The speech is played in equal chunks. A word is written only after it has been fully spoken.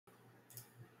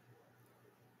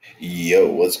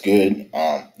Yo, what's good?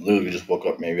 Literally just woke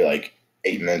up maybe like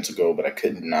 8 minutes ago, but I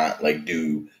could not like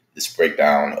do this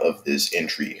breakdown of this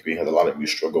entry because a lot of you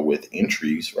struggle with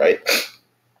entries, right?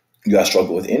 You guys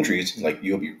struggle with entries, like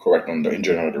you'll be correct on the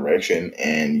general direction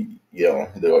and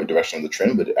the direction of the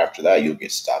trend, but after that you'll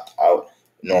get stopped out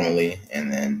normally,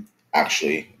 and then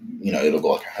actually it'll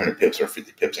go like 100 pips or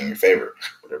 50 pips in your favor,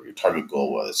 whatever your target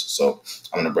goal was. So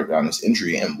I'm going to break down this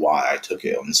entry and why I took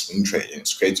it on the swing trade, and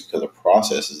it's crazy because the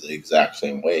process is the exact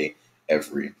same way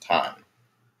every time.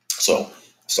 So I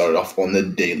started off on the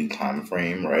daily time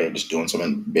frame, right? Just doing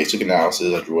some basic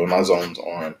analysis. I drew in my zones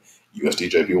on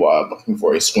USDJPY. I'm looking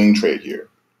for a swing trade here.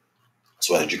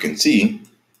 So as you can see,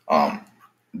 um,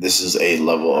 this is a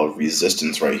level of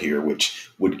resistance right here, which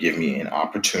would give me an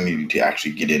opportunity to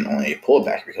actually get in on a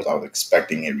pullback because I was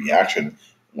expecting a reaction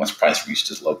once price reached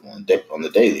this level on the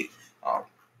daily. Um,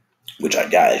 which I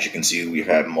got. As you can see, we've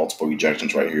had multiple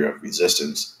rejections right here of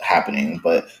resistance happening,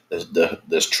 but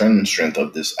this trend strength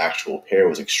of this actual pair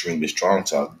was extremely strong.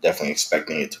 So I was definitely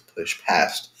expecting it to push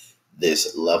past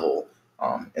this level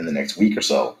in the next week or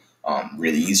so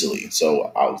really easily.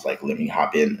 So I was like, let me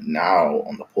hop in now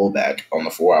on the pullback on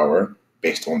the 4 hour.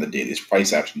 Based on the daily's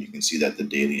price action, you can see that the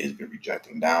daily has been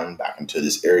rejecting down back into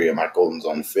this area, my golden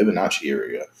zone Fibonacci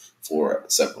area, for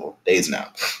several days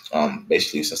now,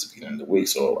 basically since the beginning of the week.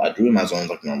 So I drew in my zones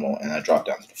like normal, and I dropped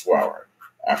down to the 4 hour.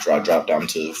 After I dropped down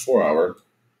to the 4 hour,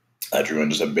 I drew in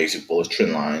just a basic bullish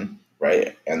trend line,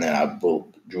 right? And then I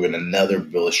drew in another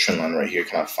bullish trend line right here,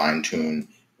 kind of fine tune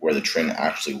where the trend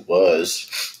actually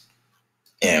was.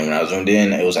 And when I zoomed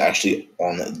in, it was actually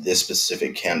on this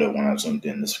specific candle. When I zoomed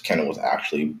in, this candle was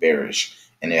actually bearish,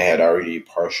 and it had already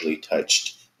partially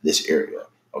touched this area.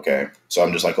 Okay, so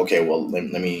I'm just like, okay, well, let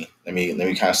me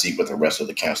kind of see what the rest of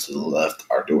the candles to the left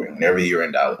are doing. Whenever you're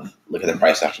in doubt, look at the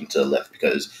price action to the left,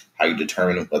 because how you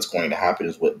determine what's going to happen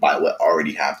is by what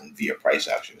already happened via price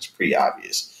action. It's pretty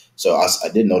obvious. So I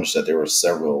did notice that there were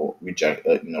several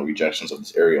rejections of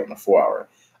this area on the 4 hour,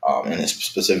 and it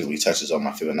specifically touches on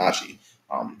my Fibonacci.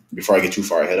 Before I get too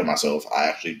far ahead of myself, I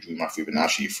actually drew my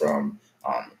Fibonacci from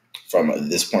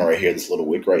this point right here, this little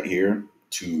wick right here,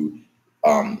 to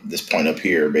this point up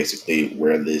here, basically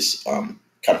where this kind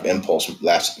of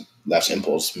last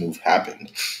impulse move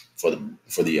happened for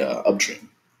the uptrend.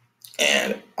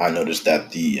 And I noticed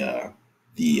that the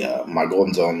my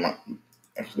golden zone.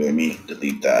 Actually, let me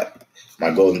delete that.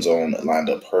 My golden zone lined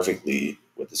up perfectly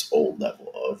with this old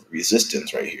level of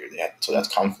resistance right here. So that's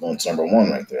confluence number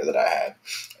one right there that I had,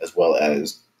 as well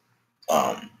as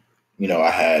I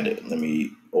had. Let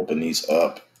me open these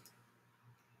up.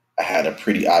 I had a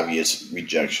pretty obvious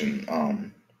rejection,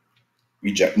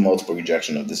 multiple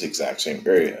rejection of this exact same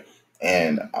area.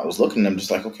 And I was looking at them just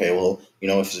like, okay, well,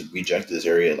 if it's rejected this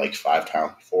area like 5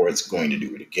 times before, it's going to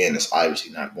do it again. It's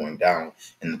obviously not going down.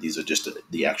 And these are just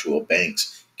the actual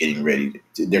banks getting ready.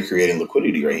 They're creating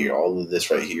liquidity right here. All of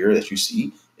this right here that you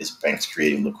see is banks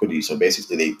creating liquidity. So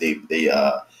basically,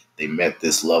 they met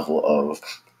this level of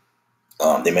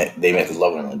they met this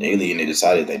level on the daily, and they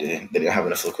decided they didn't have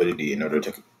enough liquidity in order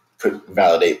to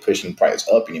validate pushing price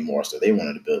up anymore. So they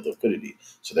wanted to build liquidity.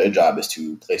 So their job is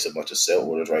to place a bunch of sell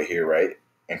orders right here, right,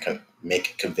 and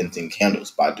make convincing candles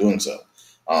by doing so,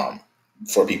 um,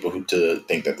 for people who to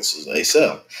think that this is a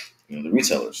sell, the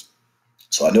retailers.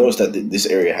 So I noticed that this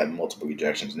area had multiple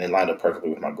rejections, and they lined up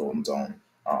perfectly with my golden zone,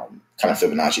 kind of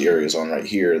Fibonacci area zone right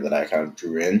here that I kind of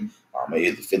drew in, maybe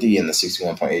the 50 and the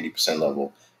 61.80%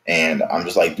 level. And I'm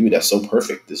just like, dude, that's so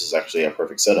perfect. This is actually a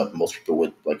perfect setup. Most people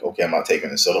would like, okay, I'm not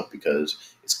taking the setup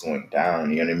because it's going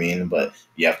down. You know what I mean? But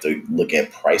you have to look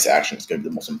at price action. It's going to be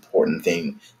the most important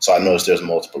thing. So I noticed there's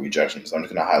multiple rejections. I'm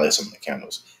just going to highlight some of the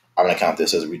candles. I'm going to count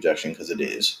this as a rejection because it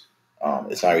is.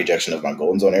 It's not a rejection of my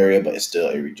golden zone area, but it's still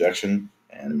a rejection.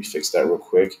 And let me fix that real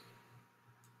quick.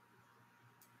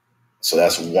 So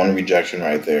that's one rejection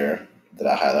right there that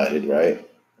I highlighted, right?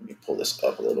 Let me pull this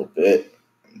up a little bit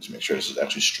and just make sure this is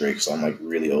actually straight, because I'm like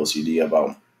really OCD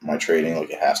about my trading.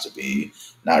 Like, it has to be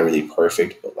not really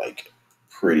perfect, but like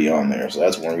pretty on there. So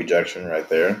that's one rejection right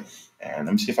there. And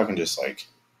let me see if I can just like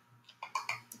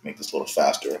make this a little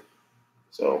faster.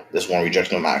 So this one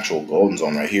rejection of my actual golden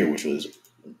zone right here, which was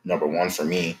number one for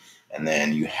me. And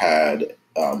then you had,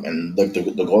 and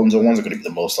the golden zone ones are going to be the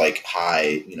most like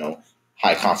high,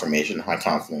 high confirmation, high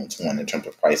confluence one in terms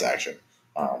of price action.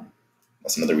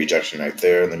 That's another rejection right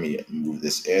there. Let me move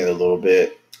this in a little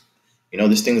bit.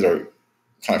 These things are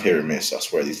kind of hit or miss. I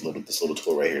swear, this little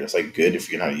tool right here, it's like good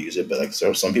if you know how to use it, but like,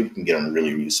 so some people can get them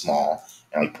really, really small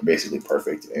and like basically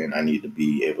perfect. And I need to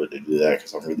be able to do that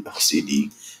because I'm really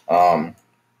OCD.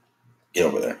 Get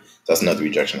over there. So that's another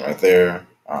rejection right there.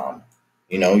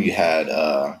 You had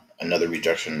another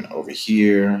rejection over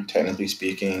here. Technically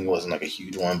speaking, it wasn't like a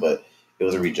huge one, but it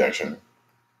was a rejection.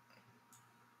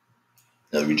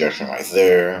 Another rejection right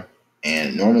there.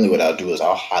 And normally what I'll do is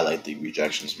I'll highlight the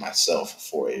rejections myself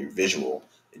for a visual.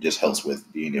 It just helps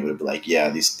with being able to be like, yeah,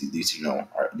 these these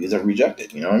are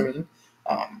rejected. You know what I mean?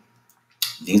 Um,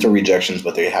 these are rejections,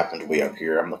 but they happened way up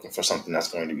here. I'm looking for something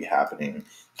that's going to be happening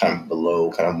kind of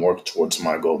below, kind of more towards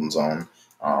my golden zone.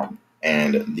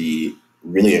 And the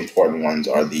really important ones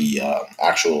are the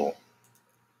actual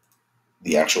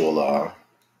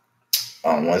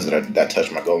ones that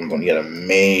touch my golden zone. You had a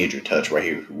major touch right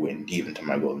here who went deep into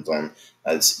my golden zone.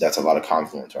 That's a lot of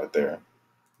confluence right there.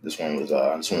 This one was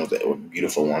a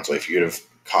beautiful one. So if you'd have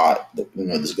caught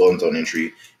this golden zone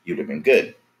entry, you'd have been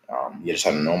good. You just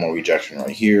had a normal rejection right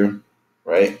here,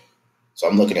 right? So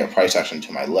I'm looking at price action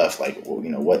to my left, like, well,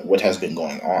 what has been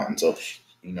going on. So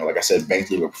like I said, banks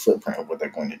leave a footprint of what they're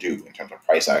going to do in terms of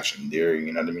price action.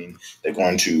 You know what I mean? They're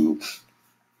going to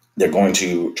they're going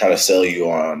to try to sell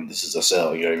you on this is a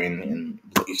sell, you know what I mean, and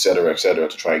et cetera,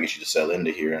 to try to get you to sell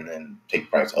into here and then take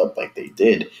price up like they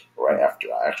did right after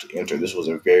I actually entered. This was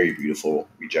a very beautiful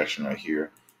rejection right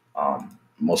here.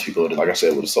 Most people, like I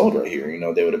said, would have sold right here.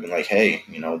 They would have been like, hey,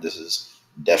 this is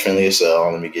definitely a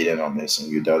sell. Let me get in on this,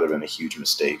 and that would have been a huge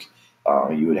mistake.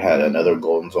 You would have had another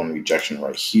golden zone rejection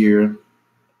right here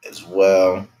as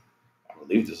well. I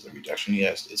believe this is a rejection.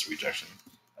 Yes, it's a rejection.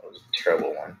 That was a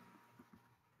terrible one.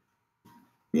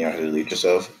 You have to delete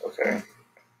yourself. Okay,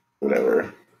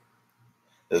 whatever.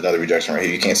 There's another rejection right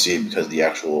here. You can't see it because the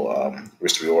actual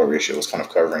risk to reward ratio is kind of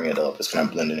covering it up. It's kind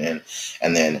of blending in.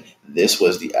 And then this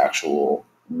was the actual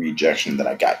rejection that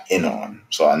I got in on.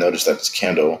 So I noticed that this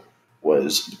candle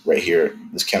was right here.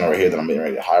 This candle right here that I'm getting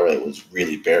ready to highlight was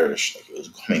really bearish. Like, it was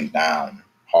coming down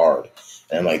hard.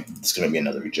 And I'm like, it's going to be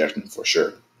another rejection for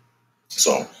sure.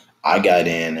 So I got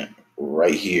in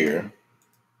right here.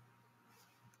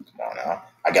 Come on now.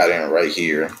 I got in right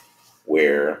here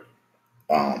where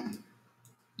um,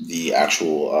 the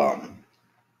actual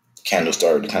candle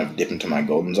started to kind of dip into my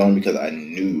golden zone, because I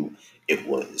knew it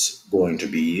was going to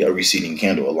be a receding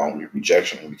candle along with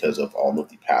rejection because of all of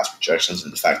the past rejections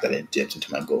and the fact that it dipped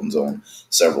into my golden zone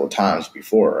several times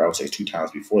before. I would say two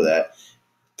times before that,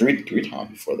 three times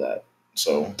before that.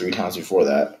 So three times before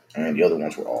that, and the other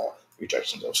ones were all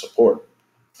rejections of support.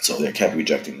 So they kept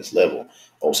rejecting this level.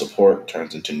 Old support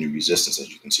turns into new resistance, as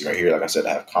you can see right here. Like I said,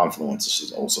 I have confluence. This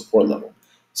is old support level.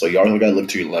 So you always got to look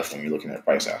to your left when you're looking at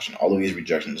price action. All of these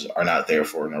rejections are not there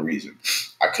for no reason.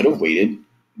 I could have waited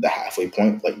the halfway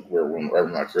point, like wherever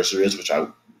my cursor is, which I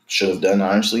should have done,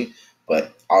 honestly.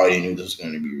 But I already knew this was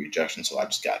going to be a rejection, so I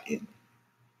just got in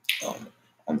um,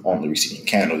 on the receding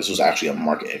candle. This was actually a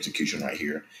market execution right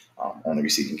here on the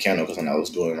receding candle, because when I was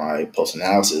doing my post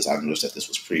analysis, I noticed that this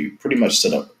was pretty much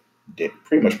set up, did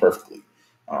pretty much perfectly.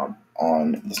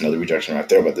 On There's another rejection right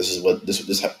there, but this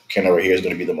candle right here is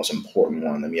going to be the most important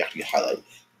one. Let me actually highlight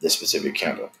this specific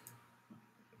candle.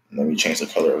 Let me change the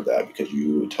color of that because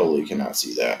you totally cannot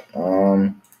see that.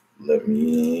 Let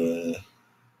me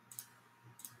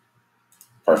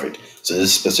Perfect. So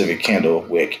this specific candle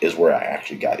wick is where I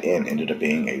actually got in, ended up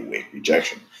being a wick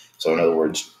rejection. So in other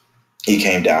words, he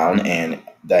came down and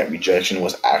that rejection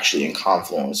was actually in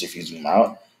confluence. If you zoom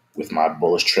out with my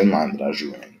bullish trend line that I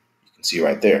drew in, you can see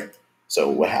right there. So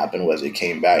what happened was it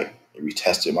came back, it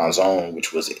retested my zone,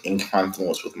 which was in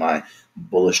confluence with my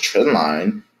bullish trend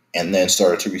line, and then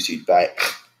started to recede back.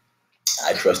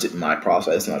 I trusted my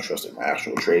process and I trusted my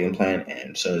actual trading plan.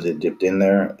 And as soon as it dipped in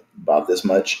there about this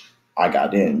much, I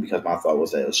got in because my thought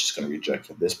was that it was just going to reject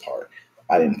for this part.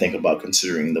 I didn't think about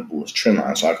considering the bullish trend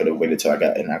line. So I could have waited till I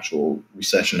got an actual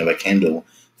recession of a candle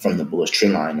from the bullish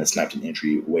trend line and snapped an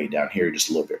entry way down here just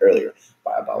a little bit earlier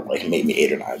by about like maybe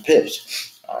 8 or 9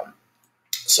 pips.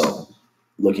 So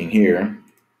looking here,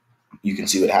 you can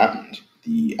see what happened.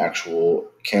 The actual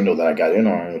candle that I got in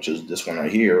on, which is this one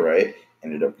right here, right,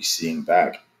 ended up receding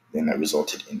back. Then that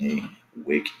resulted in a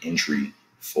wick entry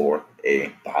for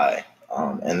a buy.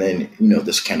 And then,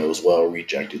 this candle as well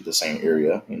rejected the same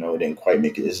area. It didn't quite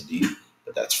make it as deep,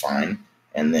 but that's fine.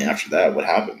 And then after that, what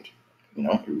happened?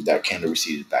 That candle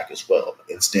receded back as well.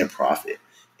 Instant profit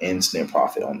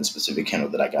on the specific candle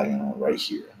that I got in on right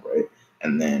here, right?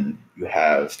 And then you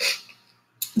have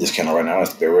this candle right now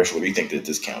is bearish. What do you think that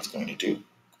this candle is going to do?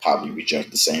 Probably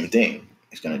reject the same thing.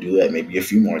 It's going to do that maybe a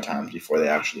few more times before they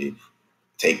actually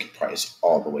take price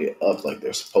all the way up like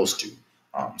they're supposed to.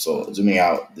 So zooming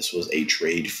out, this is a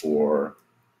trade for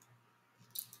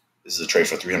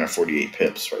 348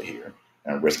 pips right here,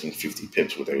 and I'm risking 50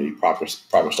 pips with a proper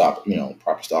stop,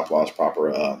 proper stop loss,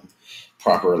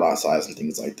 proper lot size and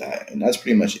things like that. And that's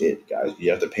pretty much it, guys.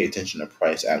 You have to pay attention to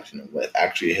price action and what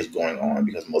actually is going on,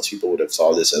 because most people would have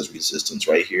saw this as resistance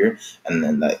right here, and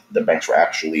then that the banks were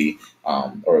actually,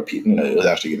 it was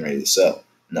actually getting ready to sell.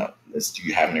 No, it's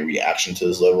you having a reaction to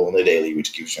this level on the daily,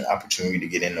 which gives you an opportunity to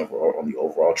get in overall on the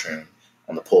overall trend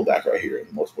on the pullback right here.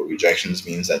 And multiple rejections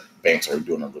means that banks are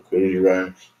doing a liquidity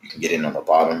run. You can get in on the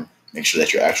bottom. Make sure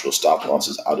that your actual stop loss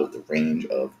is out of the range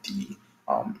of the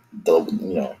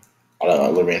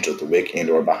range of the wick and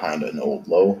or behind an old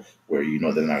low where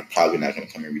they're probably not going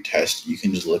to come and retest. You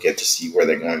can just look at to see where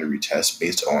they're going to retest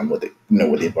based on what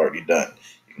they've already done.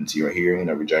 You can see right here,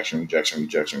 rejection.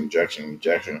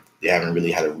 They haven't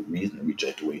really had a reason to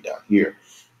reject way down here.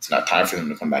 It's not time for them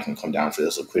to come back and come down for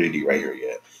this liquidity right here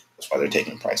yet. That's why they're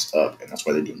taking price up, and that's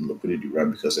why they're doing the liquidity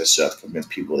run, because they still have to convince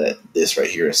people that this right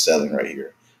here is selling right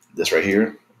here. This right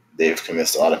here, they've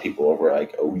convinced a lot of people over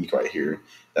like a week right here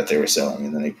that they were selling,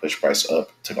 and then they pushed price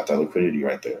up, took out that liquidity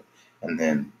right there. And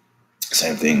then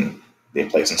same thing, they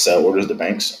placed in sell orders, the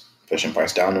banks, pushing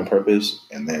price down on purpose.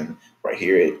 And then right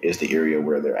here is the area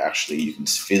where they're actually, you can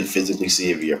physically see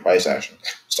it via price action,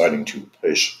 starting to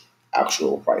push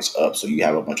actual price up. So you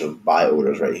have a bunch of buy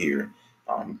orders right here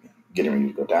getting ready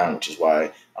to go down, which is why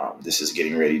this is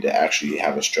getting ready to actually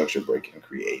have a structure break and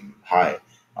create a high.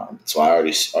 So I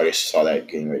already saw that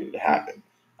getting ready to happen.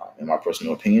 In my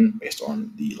personal opinion, based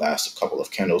on the last couple of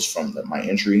candles from my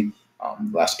entry,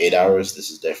 the last 8 hours,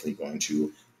 this is definitely going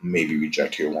to maybe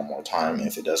reject here one more time. And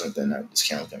if it doesn't, then this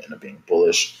candle is going to end up being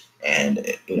bullish, and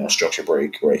structure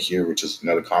break right here, which is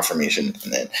another confirmation,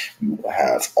 and then we will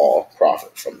have all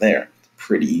profit from there.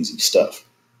 Pretty easy stuff.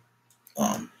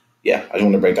 Yeah, I just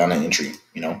want to break down that entry.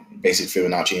 Basic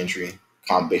Fibonacci entry,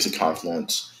 basic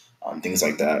confluence, things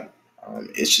like that.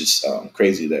 It's just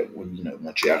crazy that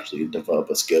once you actually develop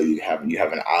a skill, you have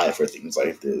an eye for things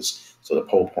like this. So the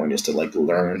whole point is to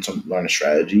learn a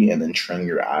strategy, and then train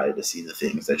your eye to see the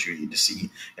things that you need to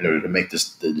see in order to make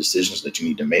the decisions that you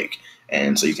need to make,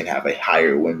 and so you can have a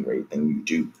higher win rate than you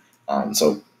do.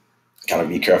 So kind of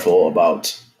be careful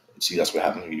about. See, that's what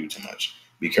happens when you do too much.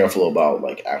 Be careful about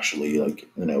actually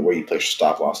where you place your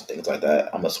stop loss and things like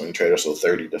that. I'm a swing trader, so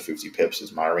 30 to 50 pips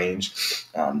is my range.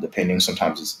 Depending,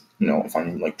 sometimes it's if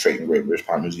I'm trading Great British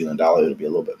Pound New Zealand dollar, it'll be a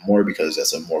little bit more because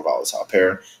that's a more volatile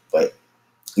pair. But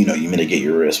you mitigate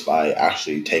your risk by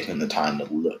actually taking the time to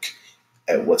look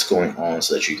at what's going on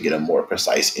so that you can get a more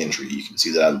precise entry. You can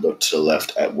see that I looked to the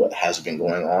left at what has been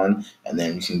going on, and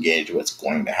then you can gauge what's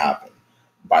going to happen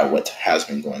by what has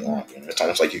been going on. It's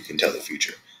almost like you can tell the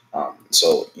future.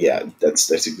 So yeah, that's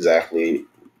exactly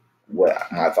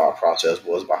what my thought process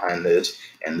was behind this.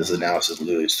 And this analysis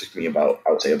literally took me I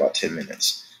would say about 10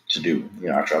 minutes to do.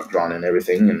 After I've drawn in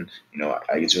everything, and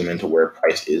I zoom into where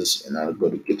price is, and I'll go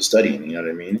to get to studying. You know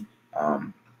what I mean?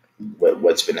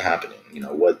 What's been happening?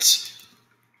 What's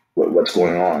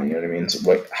going on? You know what I mean?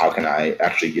 So how can I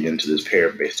actually get into this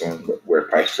pair based on where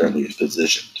price currently is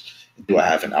positioned? Do I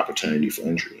have an opportunity for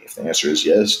entry? If the answer is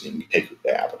yes, then you take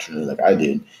that opportunity like I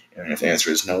did. And if the answer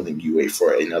is no, then you wait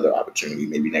for another opportunity,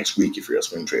 maybe next week if you're a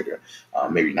swing trader.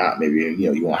 Maybe not. Maybe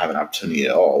you won't have an opportunity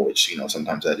at all, which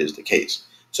sometimes that is the case.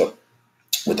 So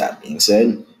with that being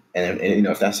said, and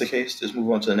if that's the case, just move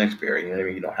on to the next pair. You know what I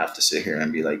mean? You don't have to sit here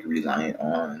and be reliant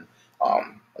on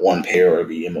one pair or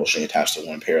be emotionally attached to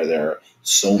one pair. There are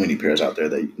so many pairs out there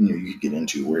that you get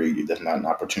into where there's not an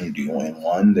opportunity on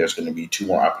one. There's going to be two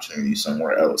more opportunities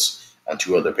somewhere else on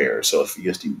two other pairs. So if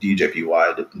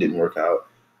USDJPY didn't work out,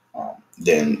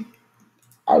 then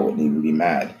I wouldn't even be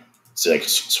mad. So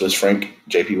Swiss franc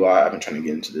JPY, I've been trying to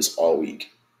get into this all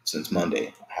week since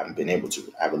Monday. I haven't been able to.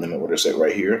 I have a limit order set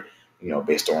right here.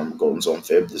 Based on Golden Zone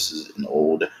Fib, this is an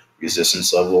old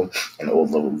resistance level, an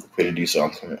old level of liquidity. So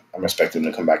I'm expecting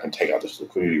them to come back and take out this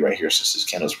liquidity right here, since this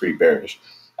candle is pretty bearish.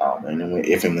 And then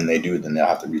if and when they do, then they'll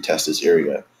have to retest this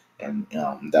area, and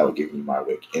that will give me my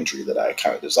wick entry that I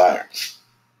kind of desire.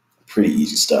 Pretty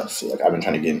easy stuff. So I've been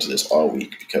trying to get into this all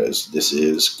week because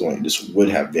this would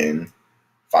have been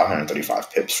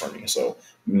 535 pips for me. So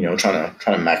trying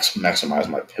to maximize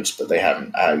my pips, but they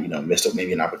haven't. I missed up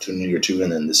maybe an opportunity or two,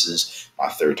 and then this is my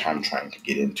third time trying to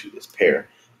get into this pair.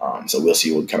 So we'll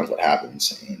see what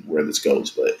happens and where this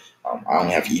goes. But I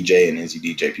only have EJ and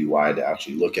NZDJPY to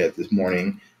actually look at this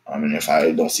morning. And if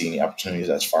I don't see any opportunities,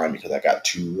 that's fine, because I got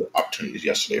two opportunities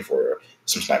yesterday for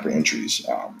some sniper entries,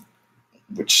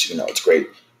 which it's great.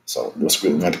 So that's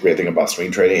really the great thing about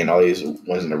swing trading, and all these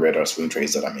ones in the red are swing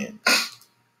trades that I'm in.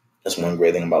 That's one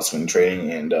great thing about swing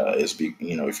trading, and if you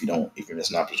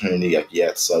miss an opportunity, yeah,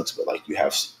 it sucks, but you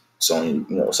have so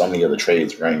many other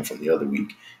trades running from the other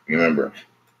week. Remember,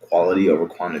 quality over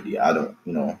quantity. I don't,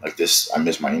 like this, I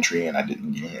missed my entry and I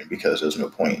didn't get it because there's no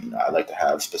point. I like to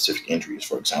have specific entries.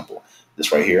 For example,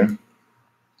 this right here,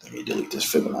 let me delete this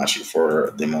Fibonacci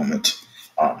for the moment.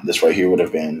 This right here would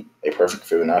have been a perfect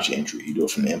Fibonacci entry. You do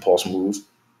it from the impulse move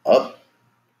up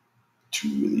to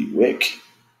the wick.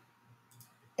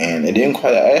 And it didn't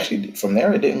quite, actually, from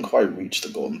there, it didn't quite reach the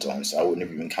golden zone. So I wouldn't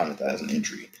have even counted that as an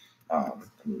entry.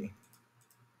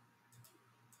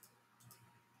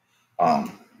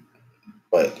 Um,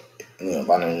 but,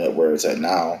 lining it up where it's at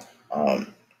now,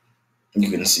 you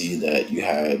can see that you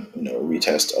had, a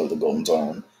retest of the golden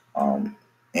zone.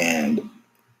 And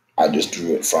I just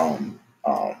drew it from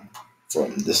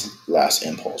this last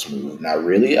impulse move. Now,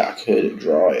 really, I could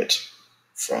draw it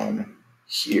from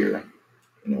here,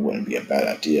 and it wouldn't be a bad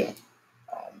idea.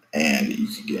 And you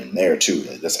could get in there too.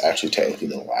 That's actually technically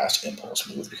the last impulse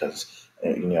move because I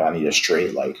need a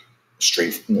straight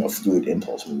fluid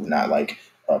impulse move, not like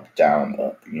up down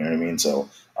up. You know what I mean? So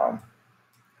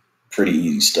pretty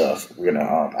easy stuff. We're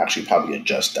gonna actually probably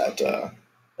adjust that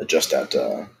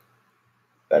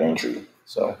entry.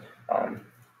 So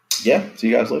yeah, see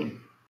you guys later.